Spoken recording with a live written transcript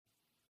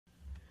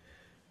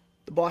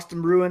The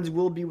Boston Bruins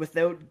will be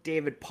without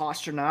David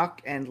Pastrnak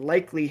and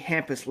likely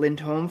Hampus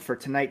Lindholm for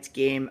tonight's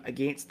game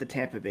against the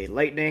Tampa Bay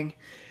Lightning.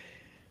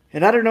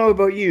 And I don't know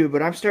about you,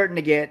 but I'm starting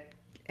to get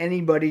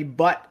anybody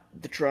but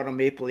the Toronto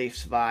Maple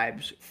Leafs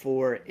vibes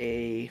for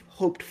a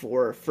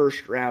hoped-for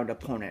first-round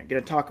opponent.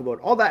 Going to talk about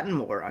all that and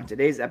more on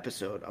today's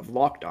episode of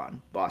Locked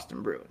On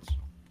Boston Bruins.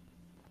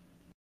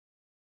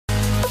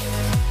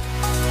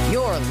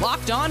 You're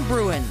Locked On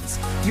Bruins,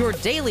 your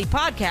daily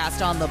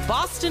podcast on the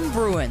Boston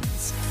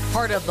Bruins.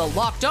 Part of the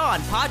Locked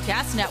On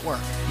Podcast Network,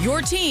 your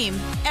team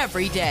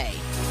every day.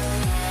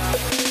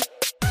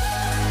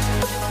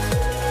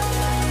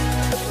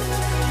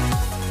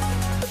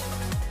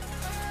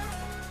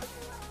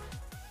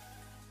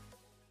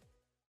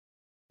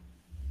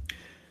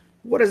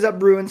 What is up,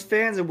 Bruins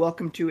fans, and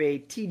welcome to a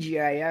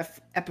TGIF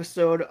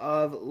episode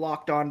of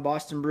Locked On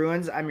Boston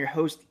Bruins. I'm your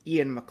host,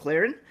 Ian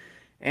McLaren,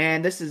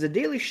 and this is a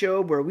daily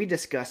show where we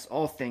discuss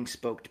all things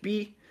Spoked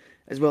B,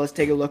 as well as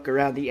take a look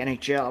around the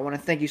NHL. I want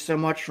to thank you so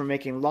much for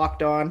making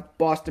Locked On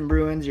Boston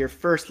Bruins your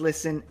first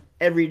listen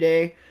every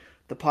day.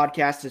 The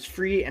podcast is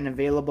free and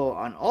available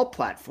on all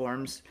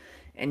platforms,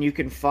 and you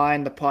can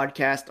find the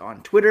podcast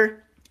on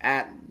Twitter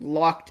at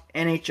Locked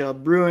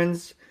NHL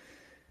Bruins.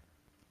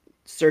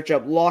 Search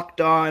up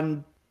Locked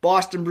On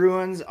Boston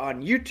Bruins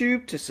on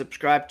YouTube to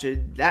subscribe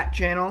to that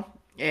channel.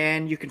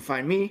 And you can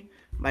find me,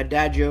 my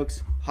dad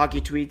jokes,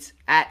 hockey tweets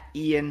at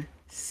Ian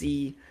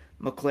C.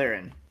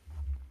 McLaren.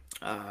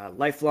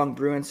 Lifelong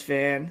Bruins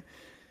fan.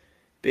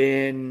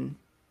 Been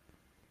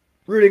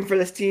rooting for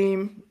this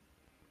team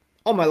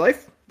all my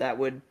life. That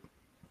would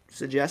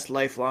suggest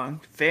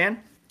lifelong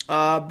fan.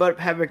 But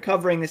have been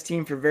covering this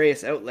team for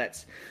various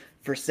outlets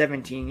for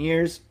 17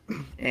 years.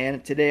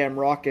 And today I'm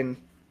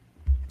rocking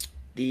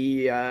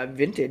the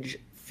vintage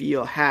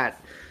feel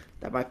hat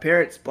that my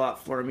parents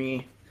bought for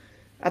me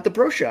at the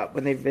Pro Shop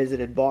when they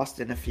visited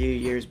Boston a few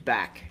years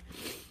back.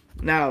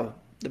 Now,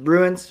 the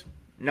Bruins,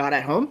 not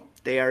at home.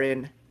 They are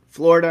in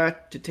Florida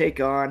to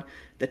take on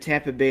the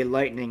Tampa Bay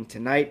Lightning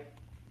tonight.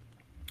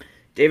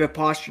 David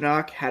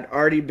Pastrnak had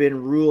already been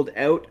ruled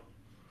out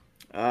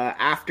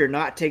after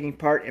not taking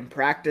part in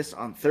practice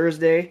on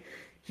Thursday.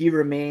 He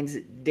remains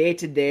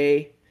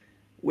day-to-day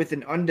with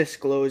an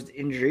undisclosed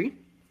injury.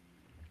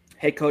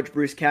 Head coach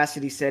Bruce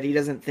Cassidy said he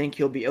doesn't think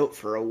he'll be out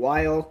for a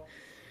while.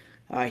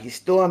 He's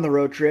still on the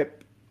road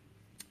trip.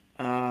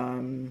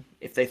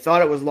 If they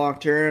thought it was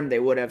long-term, they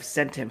would have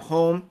sent him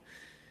home.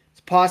 It's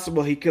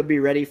possible he could be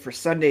ready for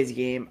Sunday's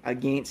game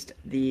against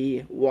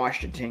the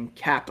Washington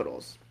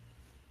Capitals.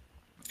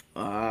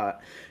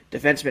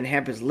 Defenseman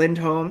Hampus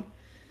Lindholm,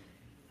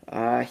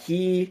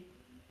 he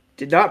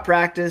did not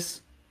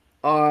practice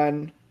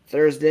on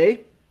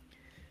Thursday.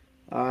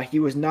 He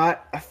was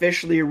not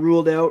officially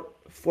ruled out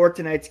for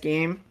tonight's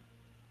game.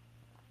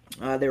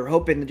 They were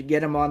hoping to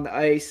get him on the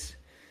ice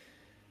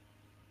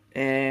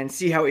and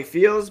see how he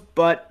feels,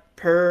 but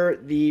per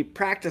the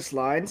practice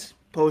lines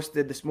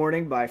posted this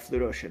morning by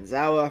Fluto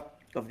Shinzawa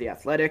of The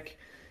Athletic,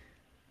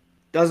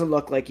 doesn't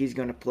look like he's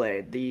going to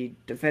play. The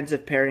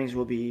defensive pairings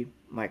will be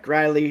Mike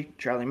Riley,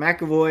 Charlie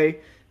McAvoy,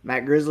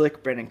 Matt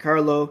Grzelcyk, Brendan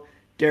Carlo,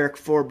 Derek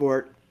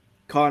Forbort,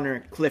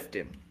 Connor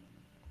Clifton.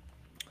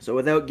 So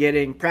without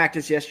getting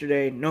practice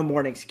yesterday, no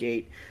morning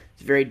skate,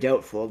 it's very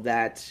doubtful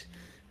that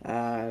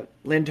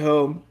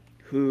Lindholm,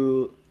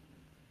 who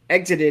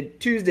exited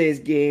Tuesday's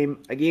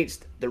game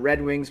against the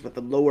Red Wings with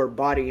a lower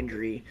body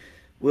injury,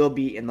 will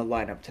be in the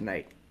lineup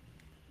tonight.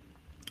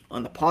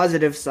 On the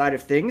positive side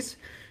of things,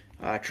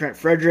 Trent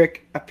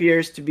Frederic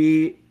appears to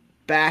be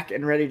back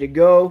and ready to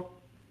go.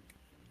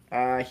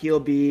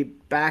 He'll be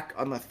back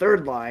on the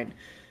third line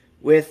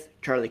with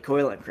Charlie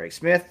Coyle and Craig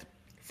Smith.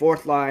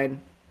 Fourth line,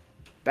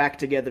 back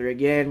together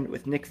again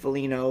with Nick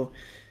Foligno,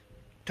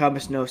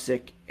 Thomas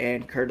Nosek,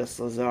 and Curtis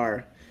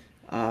Lazar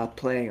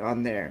playing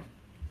on there.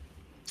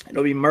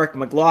 It'll be Mark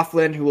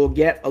McLaughlin who will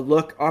get a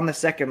look on the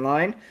second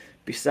line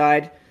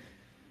beside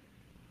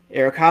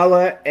Erik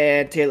Haula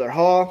and Taylor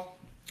Hall.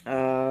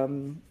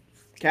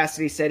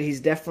 Cassidy said he's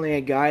definitely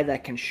a guy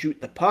that can shoot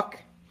the puck.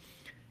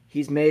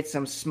 He's made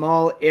some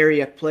small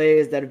area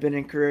plays that have been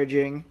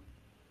encouraging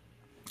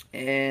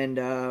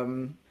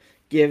and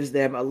gives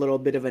them a little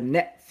bit of a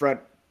net front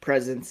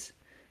presence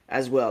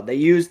as well. They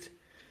used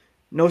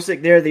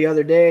Nosek there the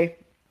other day,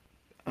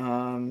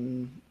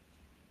 and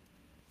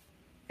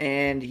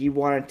he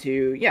wanted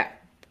to,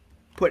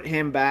 put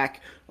him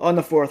back on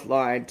the fourth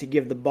line to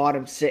give the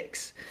bottom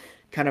six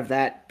kind of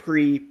that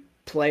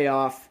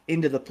pre-playoff,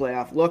 into the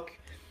playoff look.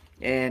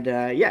 And,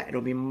 it'll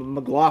be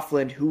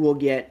McLaughlin who will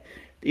get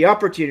the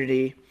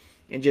opportunity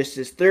in just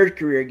his third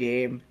career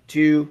game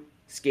to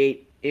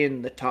skate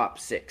in the top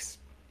six.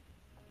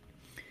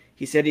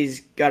 He said he's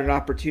got an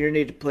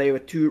opportunity to play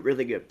with two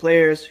really good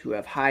players who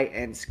have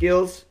high-end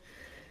skills,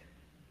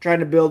 trying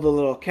to build a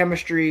little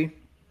chemistry.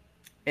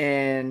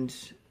 And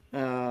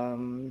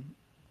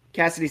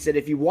Cassidy said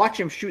if you watch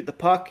him shoot the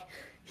puck,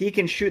 he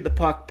can shoot the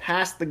puck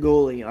past the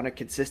goalie on a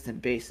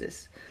consistent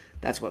basis.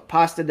 That's what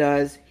Pasta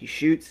does. He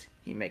shoots,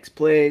 he makes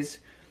plays.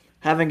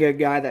 Having a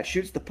guy that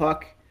shoots the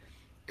puck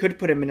could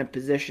put him in a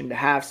position to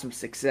have some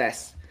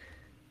success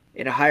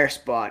in a higher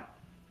spot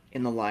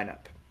in the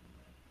lineup.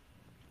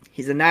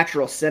 He's a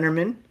natural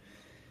centerman,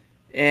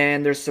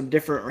 and there's some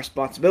different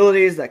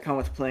responsibilities that come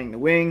with playing the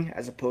wing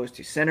as opposed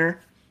to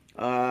center.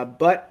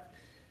 But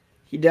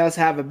he does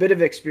have a bit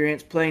of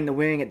experience playing the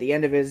wing at the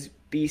end of his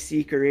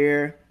BC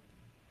career,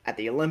 at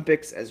the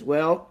Olympics as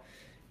well.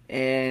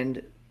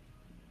 And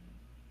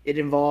it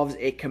involves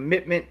a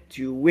commitment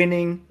to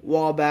winning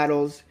wall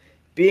battles,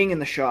 being in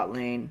the shot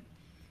lane,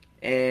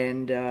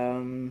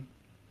 and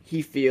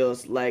he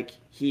feels like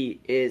he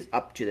is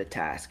up to the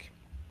task.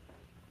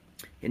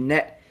 In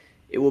net,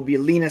 it will be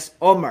Linus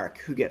Ullmark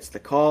who gets the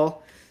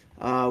call,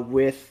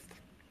 with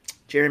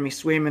Jeremy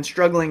Swayman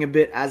struggling a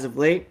bit as of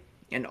late,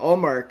 and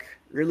Ullmark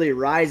really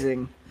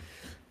rising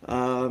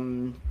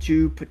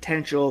to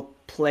potential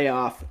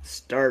playoff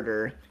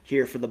starter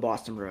here for the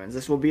Boston Bruins.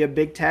 This will be a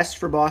big test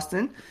for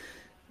Boston.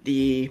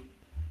 The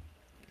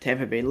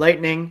Tampa Bay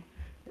Lightning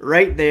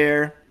right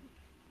there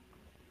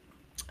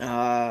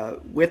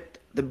with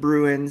the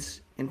Bruins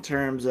in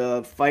terms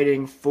of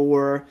fighting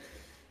for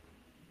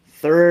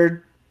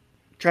third,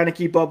 trying to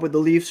keep up with the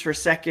Leafs for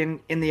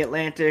second in the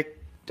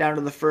Atlantic, down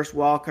to the first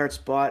wildcard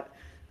spot.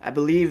 I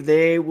believe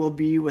they will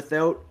be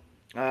without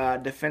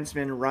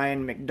defenseman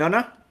Ryan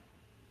McDonagh.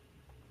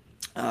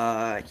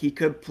 He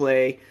could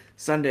play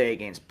Sunday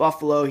against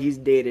Buffalo. He's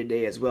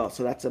day-to-day as well,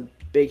 so that's a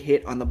big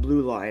hit on the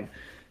blue line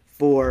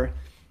for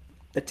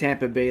the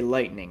Tampa Bay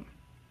Lightning.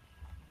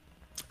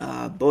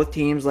 Both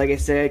teams, like I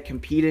said,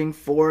 competing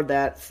for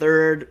that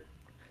third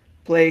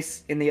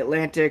place in the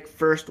Atlantic,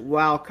 first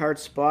wild card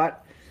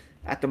spot.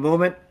 At the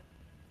moment,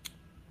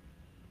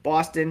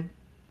 Boston,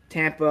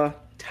 Tampa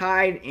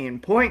tied in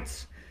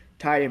points,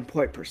 tied in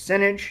point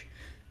percentage.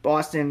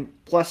 Boston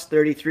plus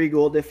 33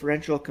 goal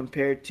differential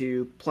compared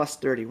to plus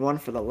 31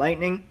 for the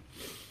Lightning.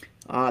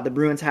 The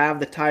Bruins have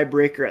the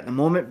tiebreaker at the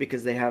moment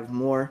because they have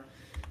more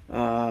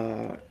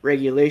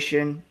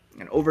regulation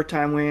and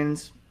overtime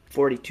wins,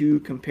 42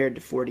 compared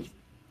to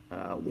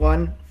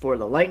 41 for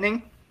the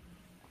Lightning.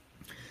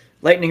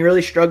 Lightning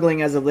really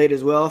struggling as of late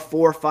as well,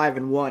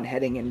 4-5-1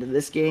 heading into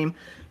this game.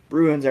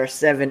 Bruins are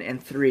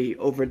 7-3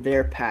 over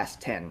their past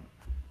 10.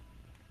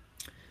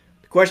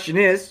 The question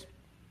is,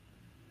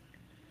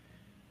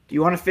 do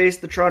you want to face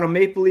the Toronto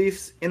Maple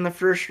Leafs in the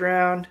first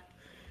round,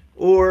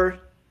 or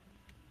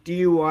do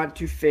you want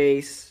to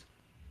face,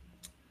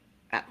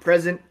 at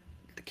present,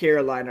 the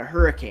Carolina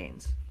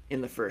Hurricanes in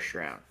the first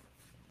round?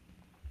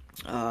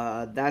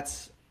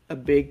 That's a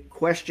big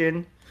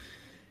question,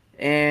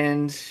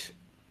 and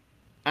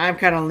I'm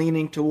kind of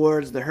leaning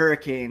towards the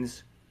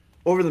Hurricanes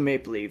over the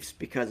Maple Leafs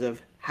because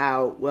of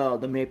how well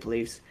the Maple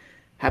Leafs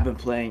have been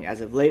playing as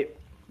of late.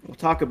 We'll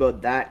talk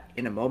about that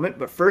in a moment,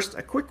 but first,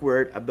 a quick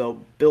word about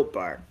Built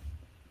Bar.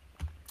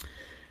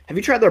 Have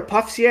you tried their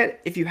puffs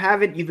yet? If you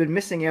haven't, you've been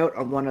missing out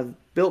on one of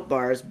Built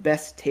Bar's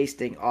best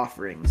tasting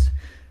offerings.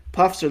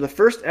 Puffs are the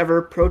first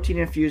ever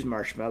protein-infused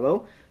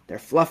marshmallow. They're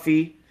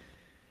fluffy,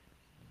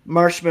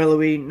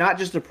 marshmallowy, not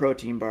just a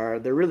protein bar.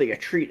 They're really a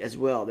treat as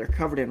well. They're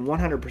covered in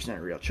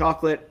 100% real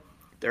chocolate.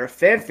 They're a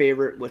fan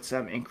favorite with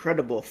some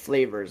incredible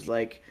flavors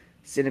like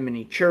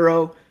cinnamony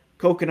churro,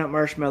 coconut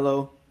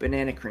marshmallow,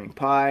 banana cream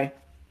pie.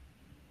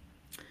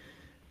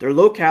 They're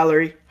low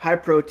calorie, high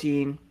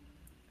protein,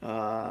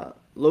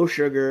 low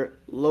sugar,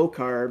 low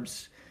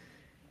carbs,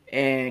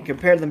 and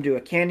compare them to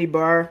a candy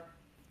bar,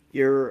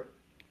 you're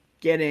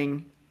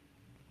getting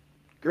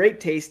great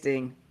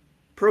tasting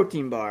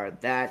protein bar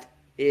that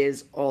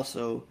is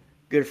also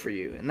good for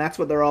you. And that's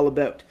what they're all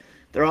about.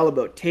 They're all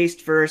about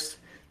taste first.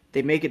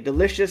 They make it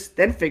delicious,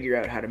 then figure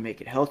out how to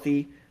make it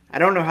healthy. I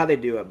don't know how they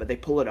do it, but they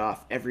pull it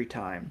off every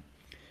time.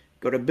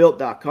 Go to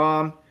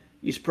Built.com,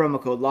 use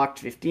promo code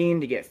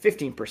LOCKED15 to get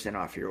 15%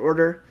 off your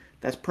order.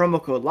 That's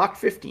promo code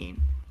LOCKED15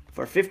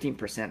 for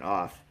 15%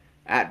 off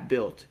at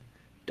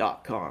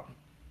Built.com.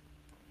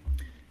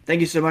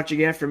 Thank you so much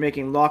again for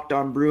making Locked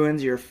On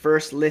Bruins your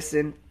first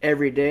listen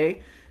every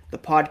day. The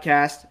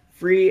podcast,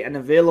 free and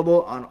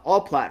available on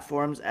all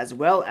platforms as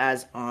well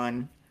as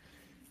on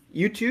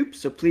YouTube.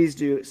 So please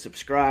do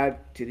subscribe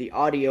to the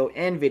audio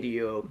and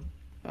video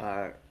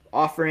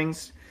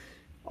offerings.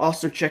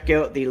 Also check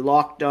out the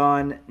Locked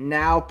On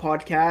Now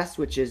podcast,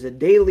 which is a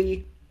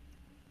daily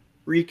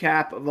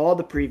recap of all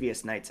the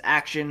previous night's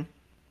action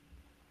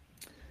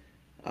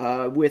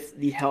with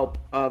the help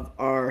of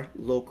our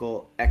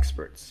local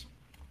experts.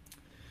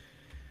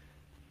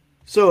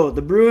 So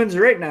the Bruins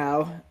right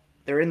now,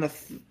 they're in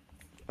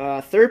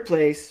the third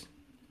place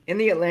in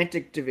the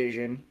Atlantic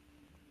Division,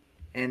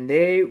 and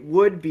they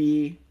would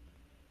be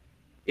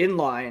in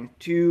line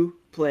to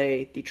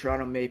play the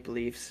Toronto Maple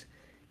Leafs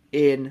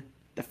in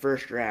the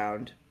first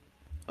round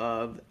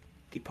of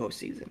the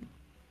postseason.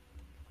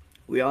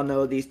 We all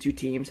know these two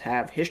teams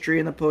have history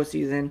in the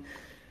postseason,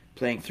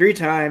 playing 3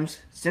 times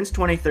since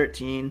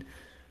 2013.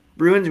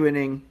 Bruins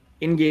winning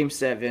in Game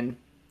 7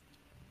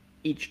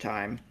 each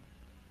time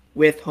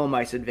with home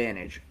ice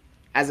advantage.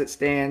 As it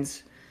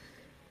stands,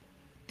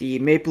 the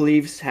Maple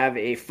Leafs have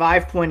a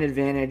 5-point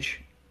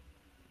advantage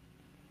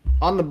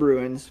on the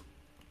Bruins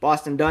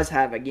Boston does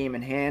have a game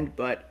in hand,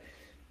 but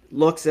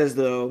looks as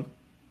though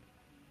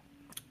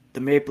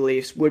the Maple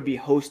Leafs would be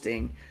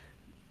hosting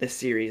the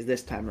series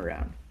this time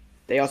around.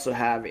 They also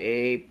have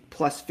a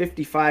plus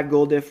 55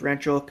 goal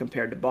differential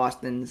compared to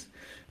Boston's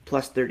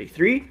plus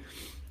 33.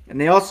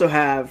 And they also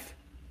have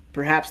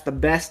perhaps the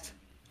best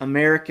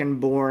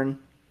American-born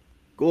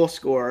goal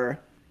scorer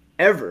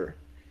ever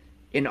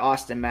in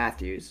Auston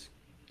Matthews.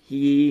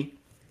 He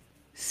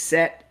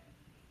set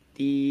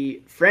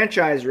the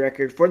franchise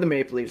record for the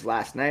Maple Leafs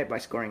last night by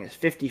scoring his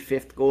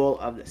 55th goal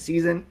of the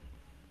season.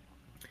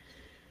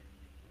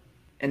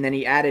 And then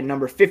he added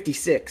number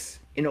 56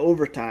 in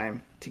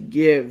overtime to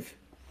give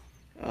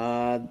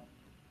the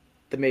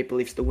Maple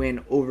Leafs the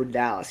win over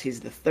Dallas.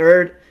 He's the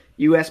third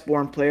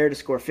U.S.-born player to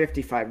score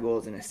 55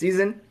 goals in a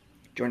season,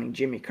 joining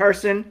Jimmy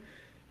Carson,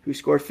 who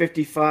scored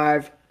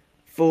 55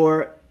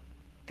 for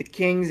the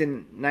Kings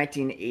in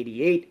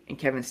 1988, and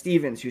Kevin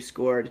Stevens, who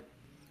scored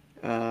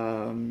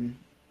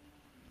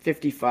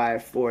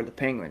 55 for the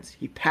Penguins.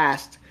 He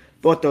passed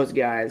both those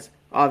guys,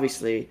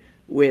 obviously,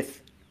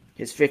 with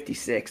his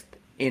 56th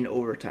in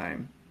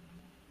overtime.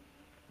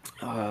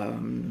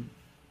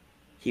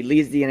 He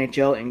leads the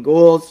NHL in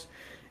goals.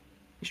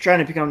 He's trying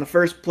to become the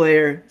first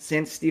player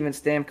since Steven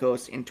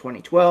Stamkos in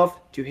 2012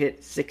 to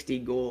hit 60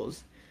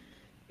 goals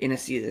in a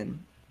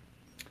season.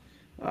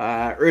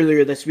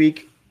 Earlier this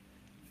week,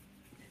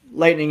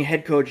 Lightning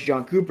head coach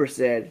John Cooper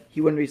said he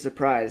wouldn't be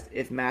surprised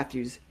if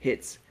Matthews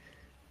hits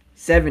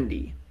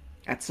 70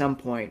 at some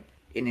point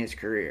in his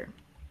career.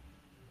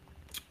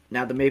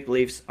 Now, the Maple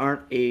Leafs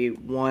aren't a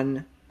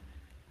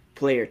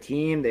one-player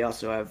team. They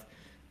also have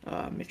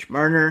Mitch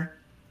Marner,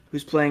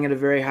 who's playing at a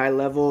very high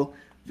level,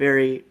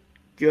 very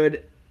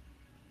good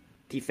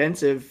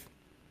defensive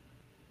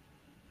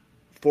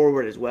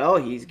forward as well.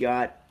 He's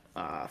got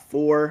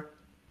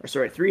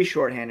 3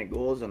 shorthanded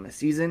goals on the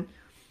season,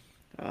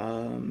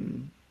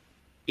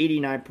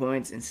 89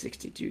 points in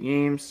 62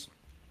 games.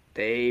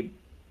 They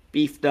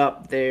beefed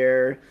up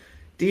their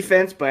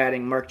defense by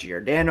adding Mark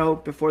Giordano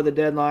before the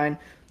deadline.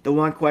 The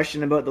one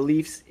question about the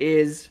Leafs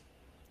is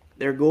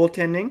their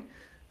goaltending.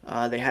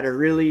 They had a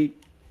really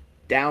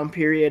down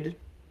period,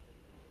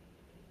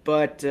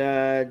 but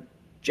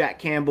Jack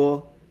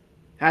Campbell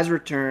has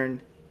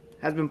returned,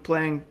 has been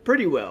playing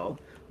pretty well,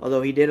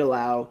 although he did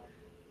allow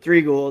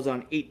 3 goals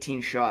on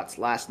 18 shots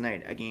last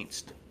night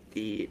against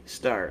the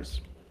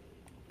Stars.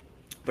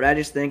 But I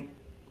just think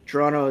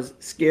Toronto's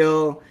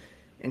skill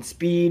and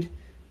speed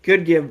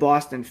could give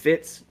Boston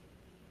fits,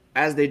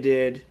 as they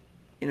did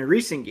in a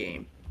recent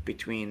game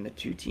between the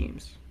two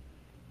teams.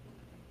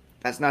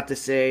 That's not to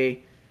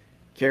say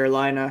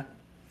Carolina,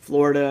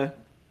 Florida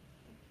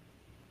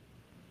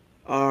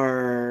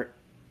are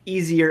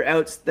easier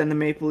outs than the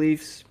Maple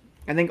Leafs.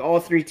 I think all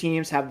 3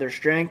 teams have their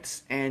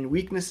strengths and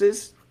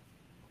weaknesses.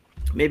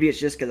 Maybe it's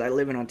just because I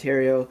live in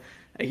Ontario.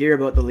 I hear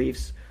about the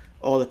Leafs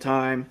all the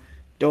time.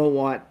 Don't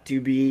want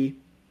to be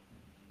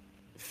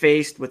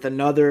faced with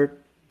another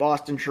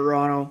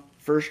Boston-Toronto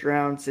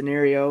first-round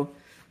scenario.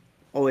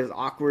 Always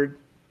awkward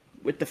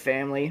with the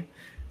family.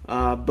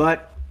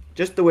 But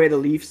just the way the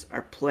Leafs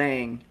are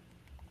playing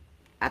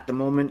at the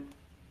moment,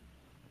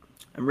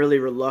 I'm really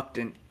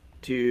reluctant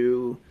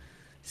to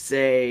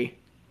say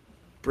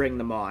bring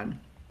them on.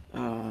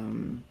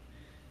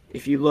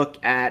 If you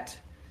look at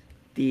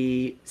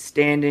the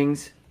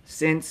standings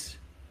since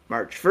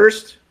March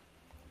 1st,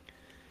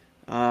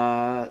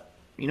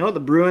 the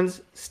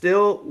Bruins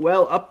still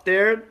well up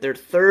there. They're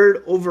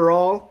third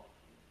overall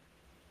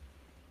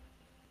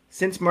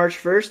since March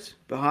 1st,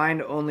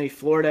 behind only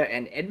Florida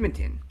and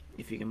Edmonton,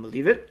 if you can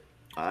believe it,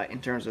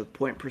 in terms of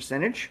point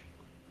percentage.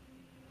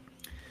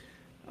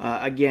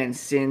 Again,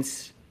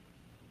 since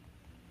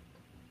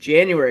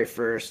January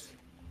 1st,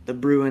 the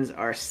Bruins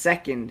are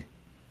second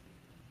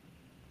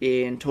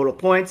in total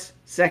points,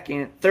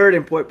 third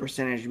in point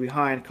percentage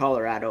behind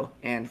Colorado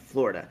and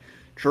Florida.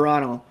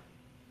 Toronto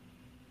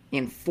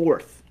in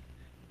fourth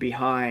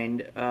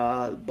behind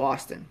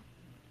Boston.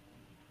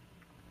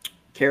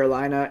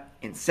 Carolina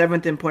in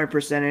 7th in point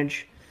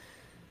percentage.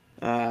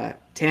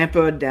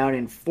 Tampa down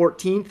in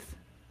 14th.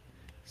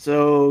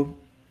 So,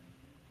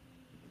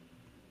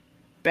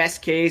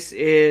 best case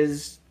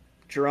is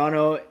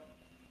Toronto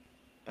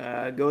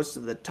goes to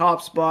the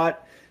top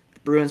spot. The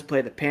Bruins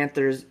play the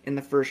Panthers in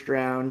the first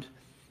round,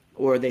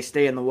 or they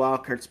stay in the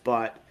wildcard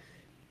spot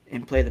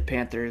and play the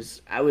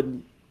Panthers. I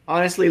would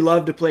honestly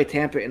love to play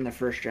Tampa in the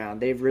first round.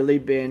 They've really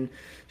been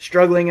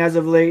struggling as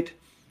of late.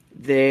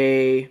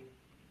 They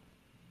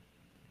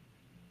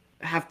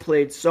have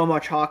played so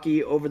much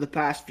hockey over the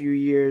past few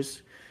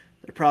years.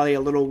 They're probably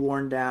a little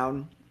worn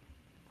down.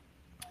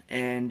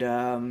 And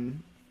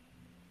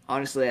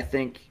honestly, I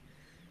think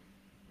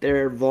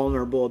they're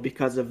vulnerable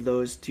because of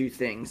those two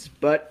things.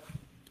 But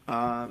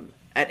at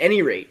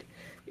any rate,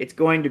 it's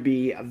going to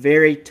be a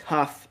very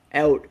tough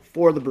out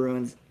for the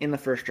Bruins in the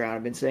first round.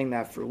 I've been saying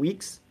that for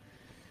weeks.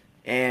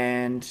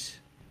 And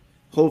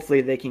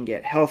hopefully they can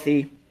get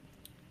healthy.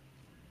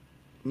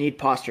 Need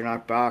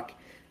Pasternak back.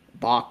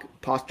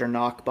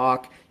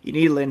 You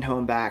need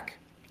Lindholm back.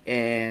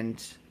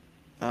 And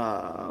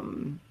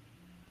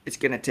it's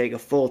going to take a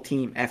full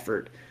team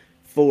effort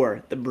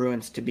for the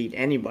Bruins to beat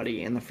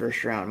anybody in the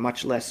first round,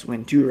 much less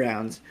win 2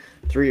 rounds,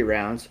 3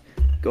 rounds,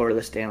 go to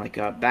the Stanley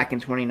Cup. Back in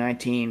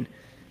 2019,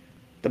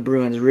 the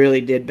Bruins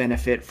really did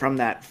benefit from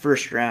that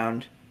first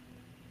round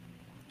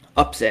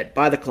upset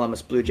by the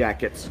Columbus Blue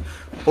Jackets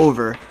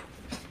over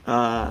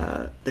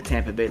the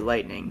Tampa Bay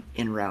Lightning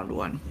in round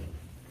 1.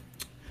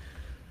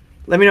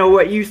 Let me know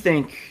what you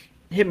think.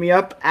 Hit me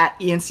up at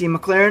ENC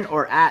McLaren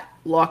or at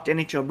Locked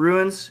NHL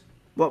Bruins.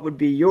 What would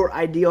be your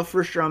ideal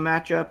first round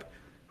matchup?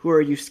 Who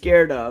are you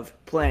scared of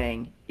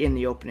playing in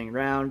the opening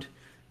round?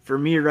 For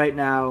me right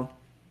now,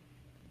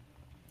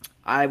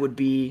 I would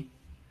be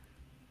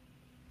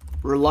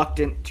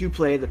reluctant to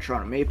play the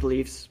Toronto Maple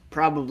Leafs,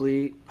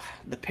 probably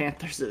the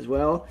Panthers as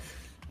well.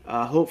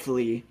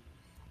 Hopefully,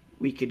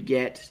 we could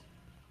get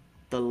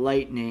the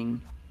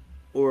Lightning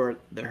or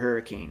the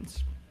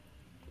Hurricanes.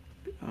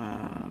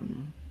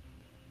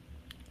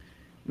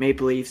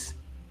 Maple Leafs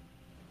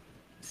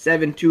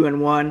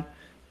 7-2-1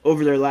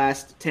 over their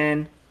last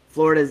 10.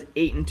 Florida's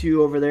 8-2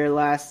 over their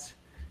last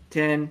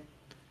 10.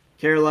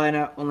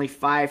 Carolina only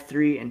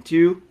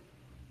 5-3-2.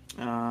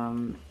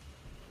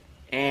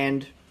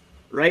 And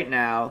right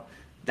now,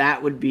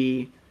 that would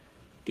be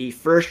the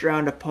first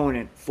round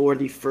opponent for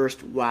the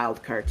first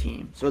wild card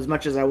team. So as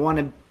much as I want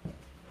to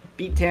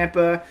beat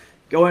Tampa,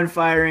 go in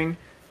firing,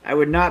 I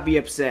would not be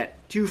upset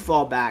to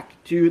fall back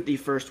to the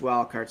first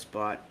wild card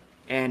spot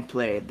and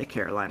play the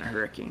Carolina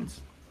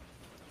Hurricanes.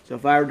 So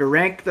if I were to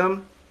rank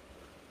them,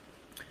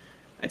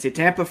 I'd say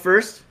Tampa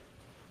first,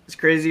 as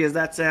crazy as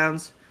that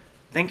sounds,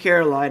 then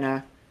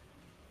Carolina,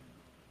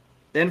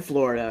 then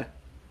Florida,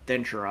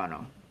 then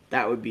Toronto.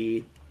 That would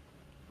be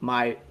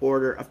my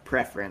order of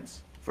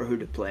preference for who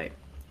to play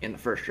in the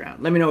first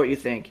round. Let me know what you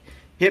think.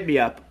 Hit me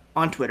up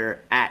on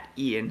Twitter at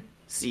Ian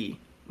C.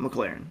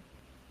 McLaren.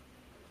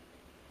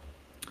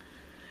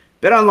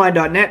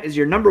 BetOnline.net is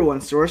your number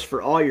one source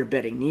for all your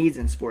betting needs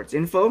and sports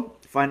info.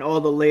 Find all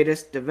the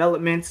latest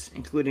developments,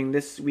 including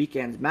this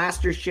weekend's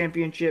Masters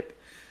Championship,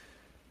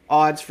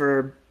 odds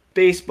for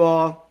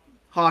baseball,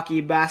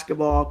 hockey,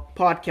 basketball,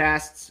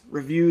 podcasts,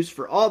 reviews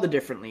for all the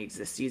different leagues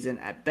this season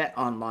at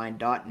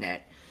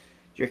BetOnline.net,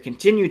 your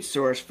continued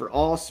source for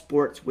all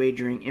sports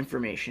wagering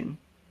information,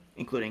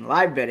 including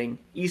live betting,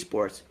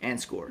 esports,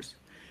 and scores.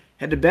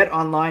 Head to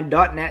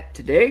betonline.net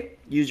today.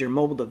 Use your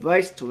mobile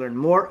device to learn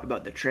more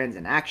about the trends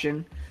in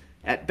action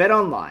at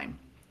BetOnline,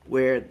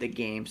 where the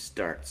game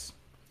starts.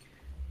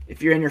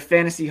 If you're in your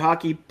fantasy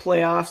hockey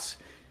playoffs,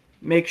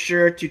 make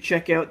sure to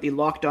check out the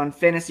Locked On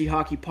Fantasy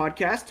Hockey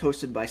podcast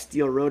hosted by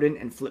Steele Roden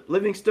and Flip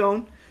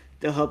Livingstone.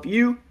 They'll help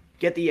you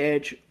get the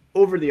edge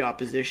over the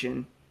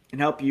opposition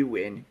and help you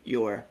win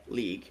your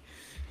league.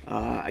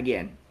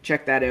 Again,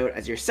 check that out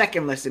as your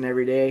second listen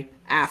every day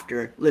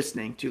after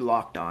listening to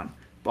Locked On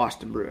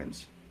Boston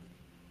Bruins.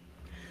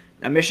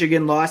 Now,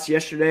 Michigan lost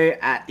yesterday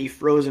at the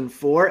Frozen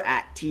Four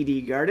at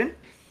TD Garden,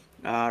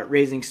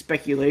 raising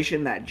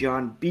speculation that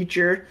John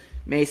Beecher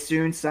may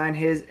soon sign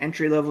his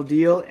entry-level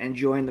deal and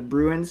join the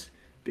Bruins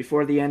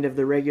before the end of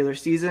the regular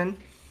season.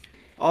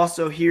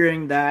 Also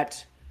hearing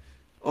that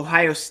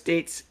Ohio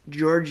State's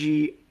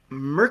Georgi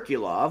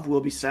Merkulov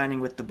will be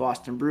signing with the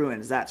Boston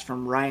Bruins. That's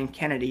from Ryan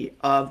Kennedy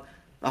of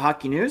the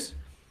Hockey News.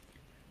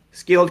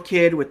 Skilled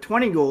kid with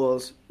 20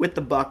 goals with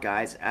the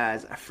Buckeyes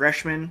as a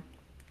freshman.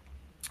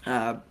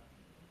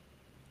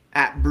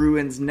 At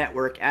Bruins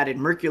Network added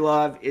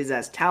Merkulov is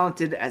as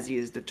talented as he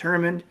is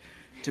determined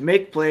to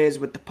make plays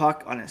with the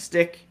puck on his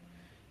stick,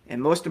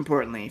 and most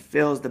importantly,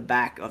 fills the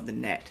back of the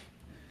net.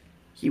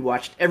 He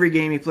watched every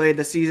game he played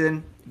this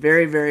season.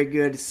 Very, very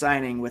good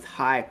signing with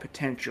high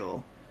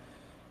potential.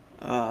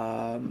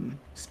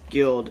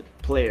 Skilled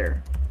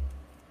player.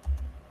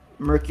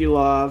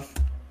 Merkulov,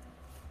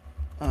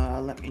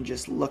 let me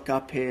just look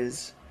up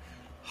his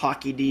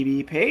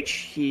HockeyDB page.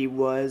 He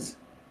was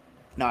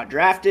not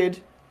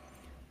drafted.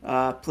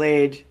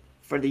 Played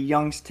for the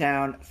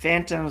Youngstown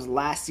Phantoms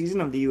last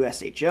season of the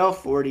USHL,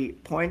 40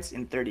 points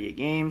in 38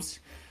 games,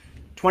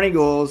 20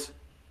 goals,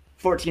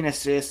 14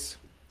 assists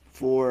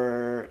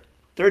for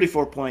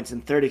 34 points in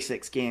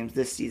 36 games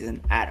this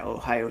season at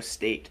Ohio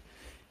State.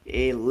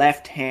 A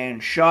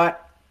left-hand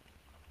shot,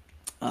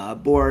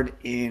 born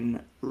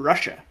in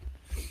Russia,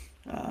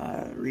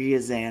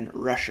 Ryazan,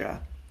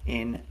 Russia,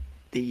 in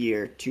the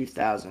year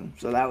 2000.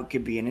 So that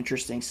could be an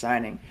interesting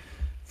signing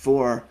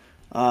for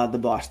the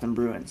Boston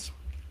Bruins.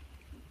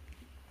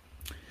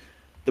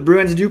 The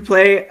Bruins do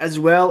play as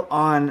well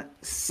on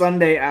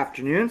Sunday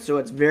afternoon, so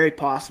it's very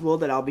possible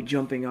that I'll be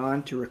jumping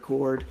on to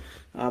record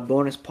a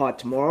bonus pod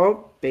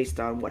tomorrow based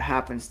on what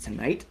happens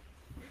tonight.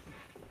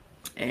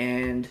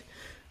 And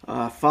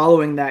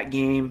following that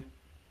game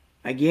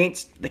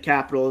against the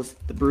Capitals,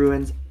 the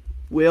Bruins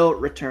will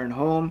return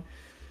home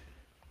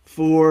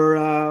for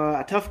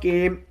a tough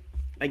game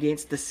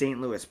against the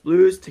St. Louis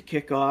Blues to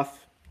kick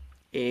off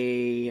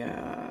a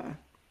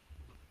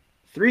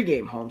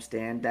 3-game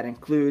homestand that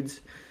includes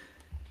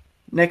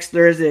next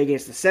Thursday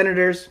against the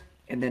Senators,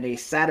 and then a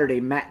Saturday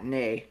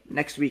matinee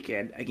next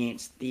weekend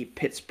against the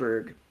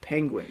Pittsburgh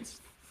Penguins.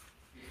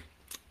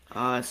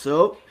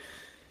 So,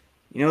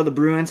 the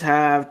Bruins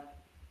have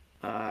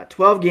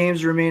 12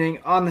 games remaining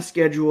on the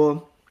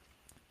schedule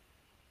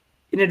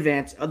in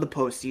advance of the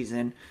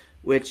postseason,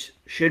 which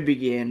should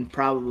begin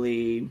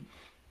probably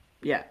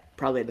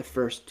the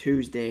first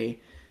Tuesday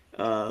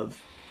of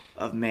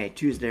May,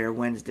 Tuesday or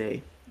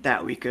Wednesday,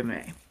 that week of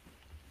May.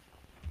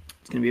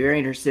 It's going to be very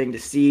interesting to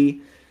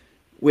see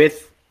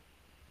with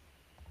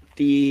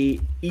the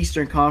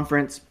Eastern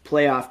Conference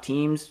playoff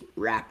teams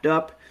wrapped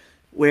up,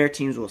 where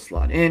teams will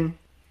slot in,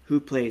 who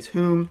plays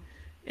whom,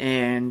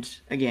 and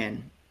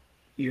again,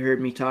 you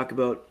heard me talk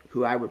about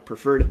who I would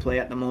prefer to play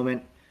at the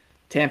moment.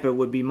 Tampa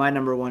would be my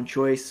number one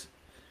choice,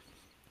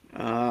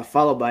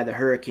 followed by the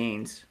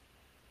Hurricanes,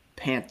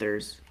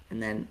 Panthers,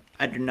 and then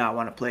I do not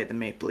want to play the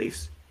Maple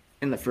Leafs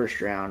in the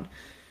first round.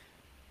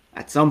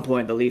 At some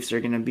point, the Leafs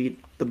are going to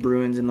beat the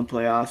Bruins in the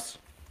playoffs.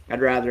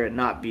 I'd rather it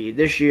not be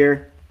this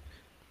year.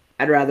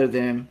 I'd rather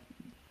them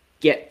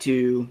get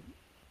to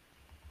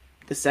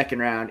the second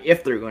round,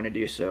 if they're going to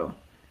do so,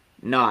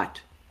 not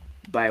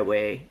by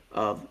way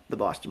of the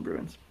Boston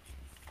Bruins.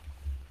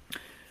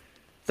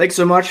 Thanks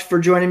so much for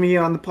joining me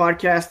on the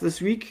podcast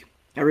this week.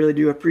 I really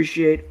do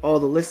appreciate all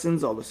the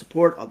listens, all the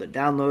support, all the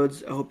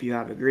downloads. I hope you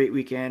have a great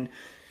weekend.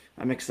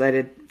 I'm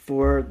excited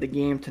for the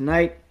game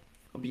tonight.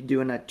 I'll be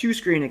doing a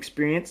 2-screen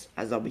experience,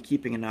 as I'll be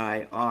keeping an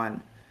eye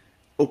on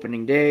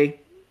opening day,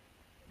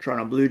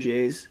 Toronto Blue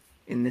Jays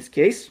in this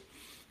case.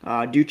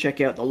 Do check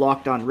out the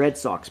Locked On Red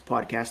Sox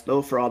podcast,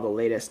 though, for all the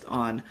latest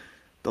on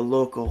the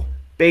local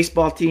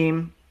baseball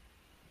team.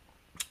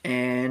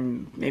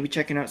 And maybe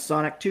checking out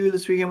Sonic 2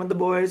 this weekend with the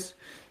boys,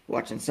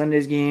 watching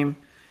Sunday's game.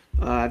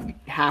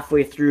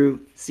 Halfway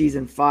through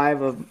Season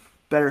 5 of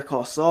Better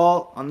Call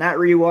Saul on that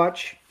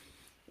rewatch.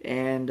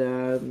 And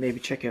maybe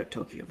check out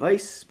Tokyo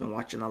Vice. Been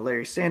watching the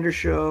Larry Sanders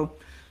Show.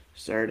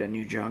 Started a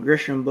new John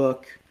Grisham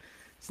book.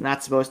 It's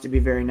not supposed to be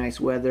very nice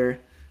weather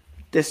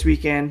this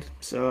weekend,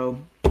 so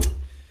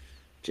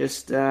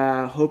just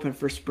hoping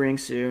for spring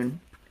soon,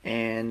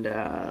 and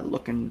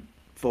looking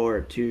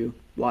forward to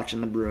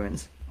watching the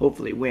Bruins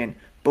hopefully win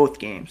both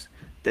games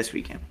this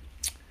weekend.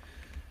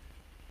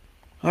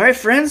 All right,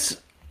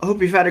 friends. I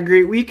hope you've had a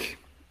great week.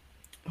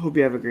 I hope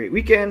you have a great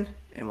weekend,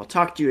 and we'll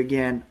talk to you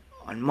again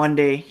on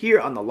Monday here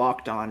on the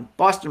Locked On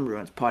Boston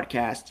Bruins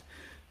podcast,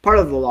 part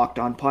of the Locked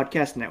On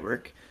Podcast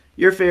Network,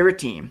 your favorite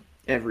team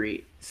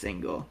every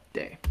single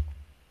day.